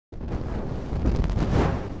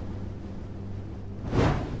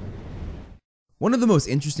One of the most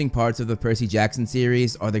interesting parts of the Percy Jackson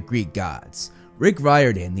series are the Greek gods. Rick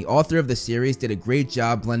Riordan, the author of the series, did a great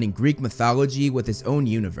job blending Greek mythology with his own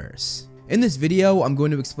universe. In this video, I'm going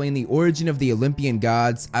to explain the origin of the Olympian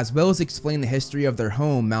gods, as well as explain the history of their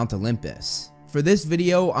home, Mount Olympus. For this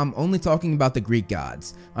video, I'm only talking about the Greek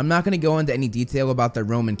gods. I'm not going to go into any detail about their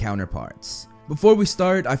Roman counterparts. Before we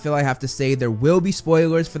start, I feel I have to say there will be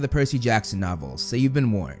spoilers for the Percy Jackson novels, so you've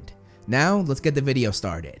been warned. Now, let's get the video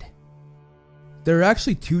started. There are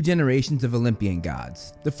actually two generations of Olympian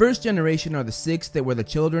gods. The first generation are the six that were the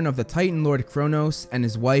children of the Titan Lord Kronos and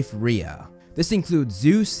his wife Rhea. This includes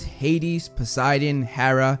Zeus, Hades, Poseidon,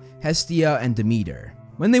 Hera, Hestia, and Demeter.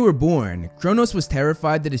 When they were born, Kronos was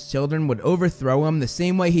terrified that his children would overthrow him the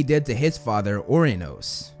same way he did to his father,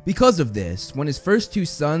 Ouranos. Because of this, when his first two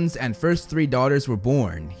sons and first three daughters were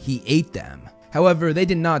born, he ate them. However, they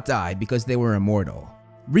did not die because they were immortal.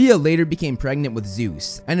 Rhea later became pregnant with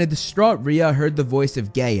Zeus, and a distraught Rhea heard the voice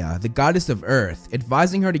of Gaia, the goddess of Earth,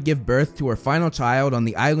 advising her to give birth to her final child on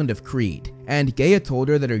the island of Crete, and Gaia told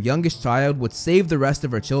her that her youngest child would save the rest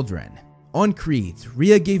of her children. On Crete,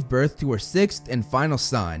 Rhea gave birth to her sixth and final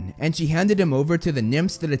son, and she handed him over to the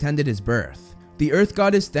nymphs that attended his birth. The Earth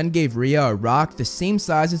goddess then gave Rhea a rock the same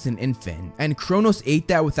size as an infant, and Kronos ate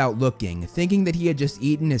that without looking, thinking that he had just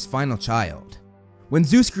eaten his final child. When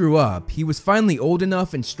Zeus grew up, he was finally old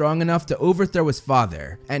enough and strong enough to overthrow his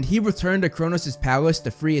father, and he returned to Kronos' palace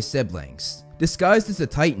to free his siblings. Disguised as a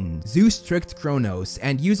Titan, Zeus tricked Kronos,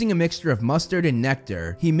 and using a mixture of mustard and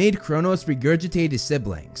nectar, he made Kronos regurgitate his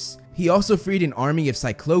siblings. He also freed an army of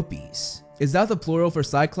Cyclopes. Is that the plural for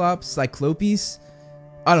Cyclops? Cyclopes?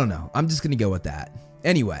 I don't know, I'm just gonna go with that.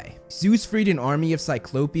 Anyway, Zeus freed an army of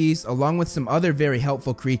Cyclopes along with some other very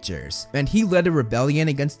helpful creatures, and he led a rebellion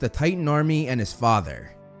against the Titan army and his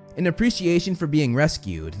father. In appreciation for being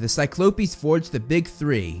rescued, the Cyclopes forged the Big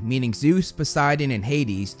Three, meaning Zeus, Poseidon, and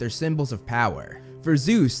Hades, their symbols of power. For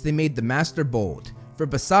Zeus, they made the Master Bolt, for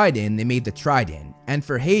Poseidon, they made the Trident, and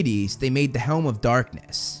for Hades, they made the Helm of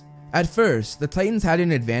Darkness. At first, the Titans had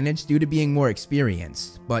an advantage due to being more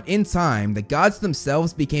experienced, but in time, the gods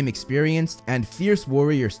themselves became experienced and fierce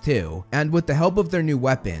warriors too, and with the help of their new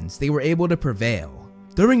weapons, they were able to prevail.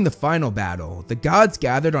 During the final battle, the gods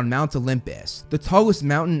gathered on Mount Olympus, the tallest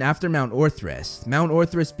mountain after Mount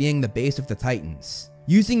Orthrus being the base of the Titans.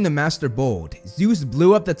 Using the Master Bolt, Zeus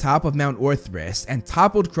blew up the top of Mount Orthrus and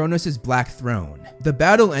toppled Kronos' black throne. The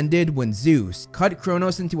battle ended when Zeus cut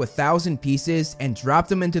Kronos into 1,000 pieces and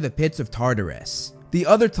dropped him into the pits of Tartarus. The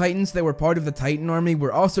other Titans that were part of the Titan army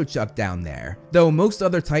were also chucked down there, though most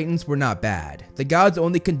other Titans were not bad. The gods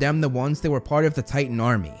only condemned the ones that were part of the Titan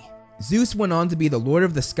army. Zeus went on to be the Lord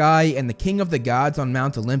of the Sky and the King of the gods on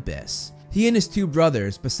Mount Olympus. He and his two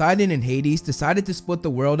brothers, Poseidon and Hades, decided to split the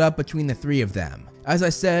world up between the three of them. As I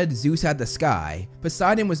said, Zeus had the sky,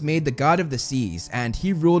 Poseidon was made the god of the seas, and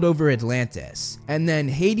he ruled over Atlantis, and then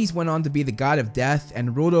Hades went on to be the god of death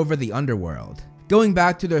and ruled over the underworld. Going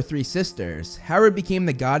back to their three sisters, Hera became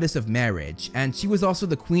the goddess of marriage, and she was also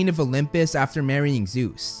the queen of Olympus after marrying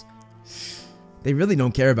Zeus. They really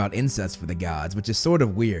don't care about incest for the gods, which is sort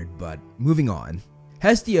of weird, but moving on.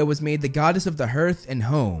 Hestia was made the goddess of the hearth and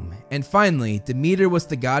home, and finally, Demeter was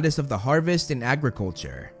the goddess of the harvest and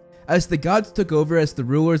agriculture. As the gods took over as the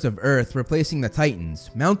rulers of Earth, replacing the Titans,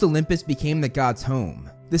 Mount Olympus became the gods' home.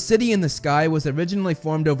 The city in the sky was originally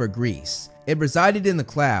formed over Greece. It resided in the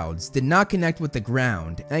clouds, did not connect with the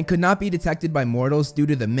ground, and could not be detected by mortals due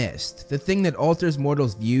to the mist, the thing that alters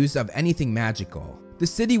mortals' views of anything magical. The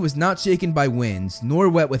city was not shaken by winds, nor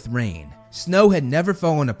wet with rain. Snow had never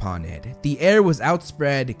fallen upon it. The air was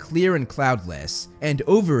outspread, clear and cloudless, and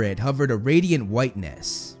over it hovered a radiant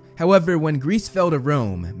whiteness. However, when Greece fell to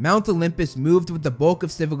Rome, Mount Olympus moved with the bulk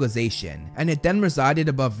of civilization, and it then resided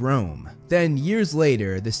above Rome. Then, years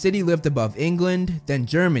later, the city lived above England, then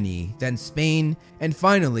Germany, then Spain, and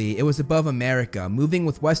finally, it was above America, moving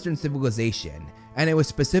with Western civilization, and it was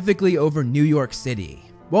specifically over New York City.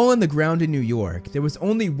 While on the ground in New York, there was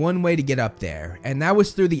only one way to get up there, and that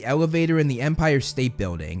was through the elevator in the Empire State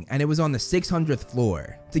Building, and it was on the 600th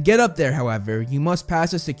floor. To get up there, however, you must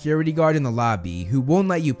pass a security guard in the lobby who won't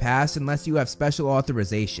let you pass unless you have special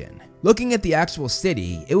authorization. Looking at the actual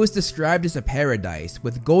city, it was described as a paradise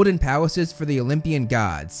with golden palaces for the Olympian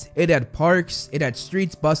gods. It had parks, it had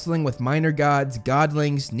streets bustling with minor gods,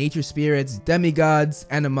 godlings, nature spirits, demigods,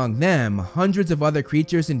 and among them, hundreds of other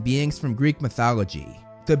creatures and beings from Greek mythology.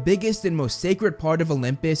 The biggest and most sacred part of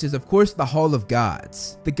Olympus is of course the Hall of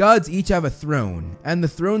Gods. The gods each have a throne, and the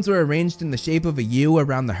thrones are arranged in the shape of a U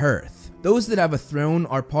around the hearth. Those that have a throne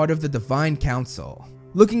are part of the Divine Council.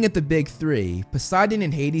 Looking at the big three, Poseidon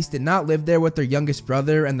and Hades did not live there with their youngest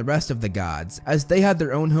brother and the rest of the gods, as they had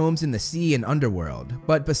their own homes in the sea and underworld,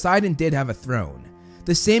 but Poseidon did have a throne.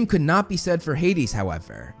 The same could not be said for Hades,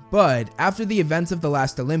 however, but after the events of the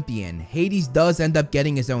last Olympian, Hades does end up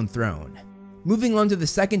getting his own throne. Moving on to the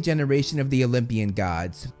second generation of the Olympian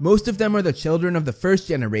gods, most of them are the children of the first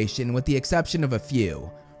generation with the exception of a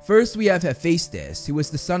few. First, we have Hephaestus, who was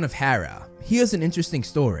the son of Hera. He has an interesting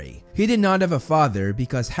story. He did not have a father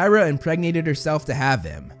because Hera impregnated herself to have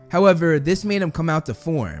him. However, this made him come out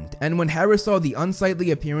deformed, and when Hera saw the unsightly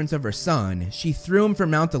appearance of her son, she threw him from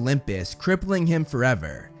Mount Olympus, crippling him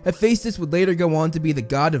forever. Hephaestus would later go on to be the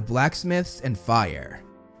god of blacksmiths and fire.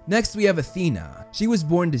 Next, we have Athena. She was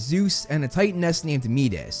born to Zeus and a titaness named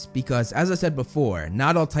Metis, because as I said before,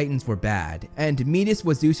 not all titans were bad, and Metis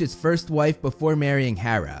was Zeus's first wife before marrying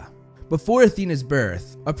Hera. Before Athena's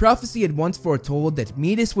birth, a prophecy had once foretold that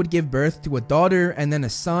Metis would give birth to a daughter and then a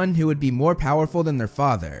son who would be more powerful than their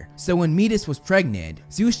father. So when Metis was pregnant,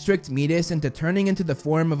 Zeus tricked Metis into turning into the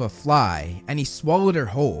form of a fly, and he swallowed her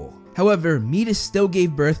whole. However, Metis still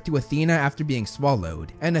gave birth to Athena after being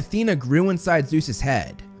swallowed, and Athena grew inside Zeus's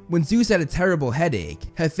head. When Zeus had a terrible headache,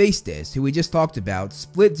 Hephaestus, who we just talked about,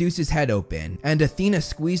 split Zeus's head open, and Athena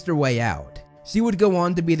squeezed her way out. She would go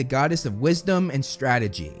on to be the goddess of wisdom and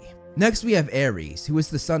strategy. Next, we have Ares, who was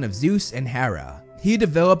the son of Zeus and Hera. He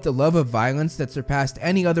developed a love of violence that surpassed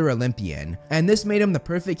any other Olympian, and this made him the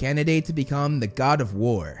perfect candidate to become the god of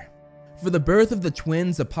war. For the birth of the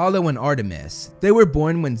twins Apollo and Artemis, they were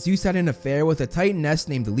born when Zeus had an affair with a titaness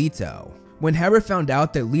named Leto. When Hera found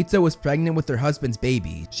out that Leto was pregnant with her husband's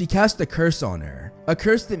baby, she cast a curse on her. A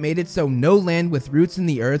curse that made it so no land with roots in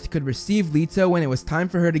the earth could receive Leto when it was time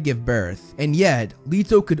for her to give birth, and yet,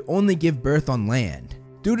 Leto could only give birth on land.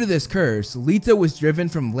 Due to this curse, Leto was driven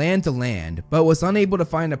from land to land, but was unable to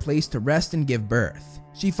find a place to rest and give birth.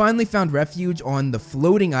 She finally found refuge on the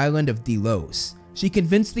floating island of Delos. She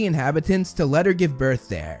convinced the inhabitants to let her give birth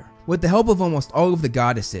there. With the help of almost all of the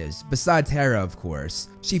goddesses, besides Hera of course,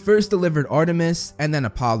 she first delivered Artemis and then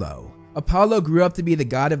Apollo. Apollo grew up to be the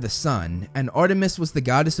god of the sun, and Artemis was the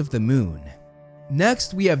goddess of the moon.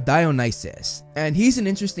 Next, we have Dionysus, and he's an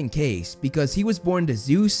interesting case because he was born to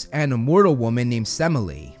Zeus and a mortal woman named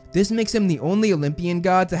Semele. This makes him the only Olympian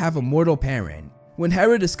god to have a mortal parent. When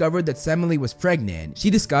Hera discovered that Semele was pregnant, she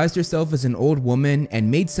disguised herself as an old woman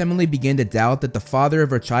and made Semele begin to doubt that the father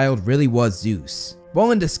of her child really was Zeus.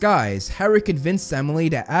 While in disguise, Hera convinced Semele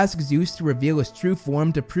to ask Zeus to reveal his true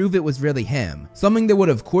form to prove it was really him, something that would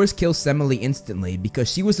of course kill Semele instantly because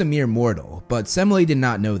she was a mere mortal, but Semele did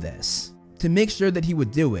not know this. To make sure that he would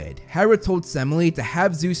do it, Hera told Semele to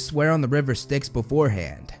have Zeus swear on the river Styx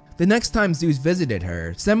beforehand. The next time Zeus visited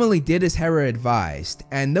her, Semele did as Hera advised,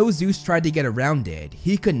 and though Zeus tried to get around it,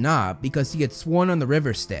 he could not because he had sworn on the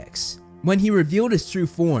river Styx. When he revealed his true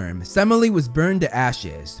form, Semele was burned to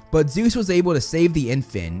ashes, but Zeus was able to save the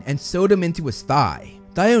infant and sewed him into his thigh.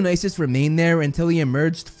 Dionysus remained there until he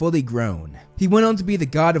emerged fully grown. He went on to be the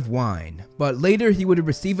god of wine, but later he would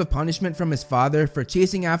receive a punishment from his father for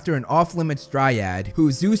chasing after an off-limits dryad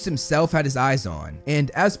who Zeus himself had his eyes on,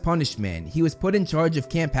 and as punishment, he was put in charge of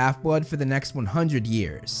Camp Half-Blood for the next 100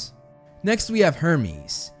 years. Next we have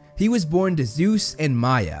Hermes. He was born to Zeus and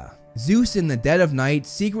Maia. Zeus in the dead of night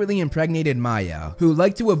secretly impregnated Maia, who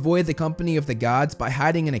liked to avoid the company of the gods by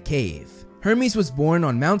hiding in a cave. Hermes was born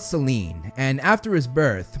on Mount Selene, and after his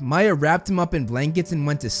birth, Maia wrapped him up in blankets and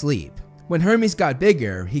went to sleep. When Hermes got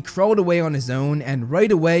bigger, he crawled away on his own, and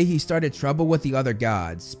right away he started trouble with the other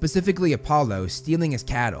gods, specifically Apollo stealing his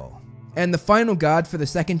cattle. And the final god for the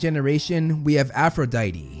second generation, we have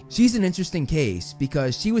Aphrodite. She's an interesting case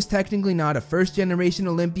because she was technically not a first generation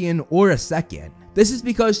Olympian or a second. This is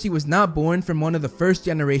because she was not born from one of the first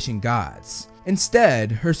generation gods.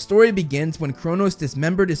 Instead, her story begins when Kronos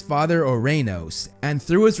dismembered his father Ouranos and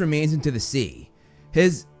threw his remains into the sea.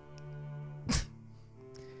 His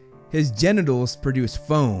genitals produced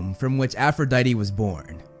foam from which Aphrodite was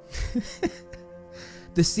born.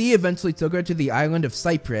 The sea eventually took her to the island of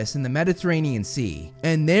Cyprus in the Mediterranean Sea,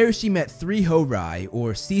 and there she met 3 Horai,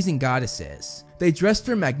 or season goddesses. They dressed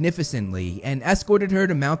her magnificently and escorted her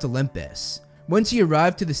to Mount Olympus. When she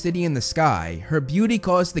arrived to the city in the sky, her beauty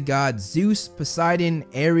caused the gods Zeus, Poseidon,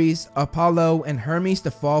 Ares, Apollo, and Hermes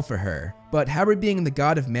to fall for her, but Hera, being the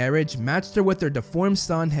god of marriage, matched her with their deformed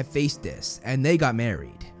son Hephaestus, and they got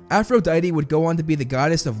married. Aphrodite would go on to be the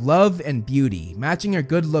goddess of love and beauty, matching her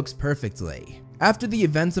good looks perfectly. After the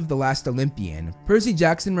events of the last Olympian, Percy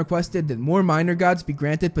Jackson requested that more minor gods be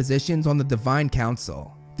granted positions on the Divine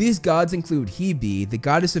Council. These gods include Hebe, the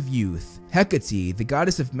goddess of youth, Hecate, the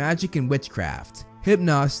goddess of magic and witchcraft,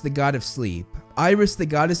 Hypnos, the god of sleep, Iris, the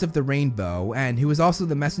goddess of the rainbow, and who is also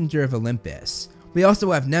the messenger of Olympus. We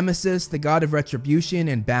also have Nemesis, the god of retribution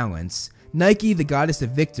and balance, Nike, the goddess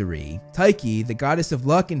of victory, Tyche, the goddess of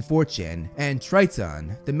luck and fortune, and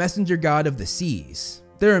Triton, the messenger god of the seas.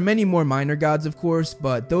 There are many more minor gods, of course,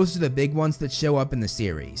 but those are the big ones that show up in the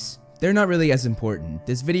series. They're not really as important.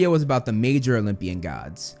 This video was about the major Olympian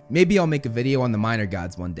gods. Maybe I'll make a video on the minor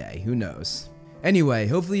gods one day, who knows. Anyway,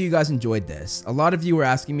 hopefully you guys enjoyed this. A lot of you were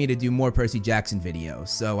asking me to do more Percy Jackson videos,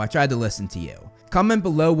 so I tried to listen to you. Comment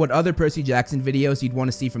below what other Percy Jackson videos you'd want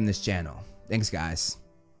to see from this channel. Thanks, guys.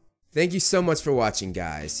 Thank you so much for watching,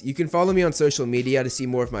 guys. You can follow me on social media to see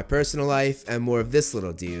more of my personal life and more of this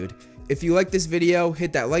little dude. If you like this video,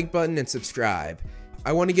 hit that like button and subscribe.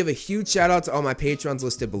 I want to give a huge shout out to all my patrons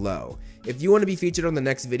listed below. If you want to be featured on the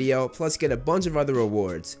next video, plus get a bunch of other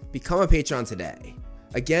rewards, become a patron today.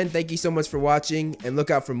 Again, thank you so much for watching, and look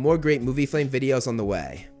out for more great Movie Flame videos on the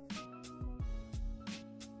way.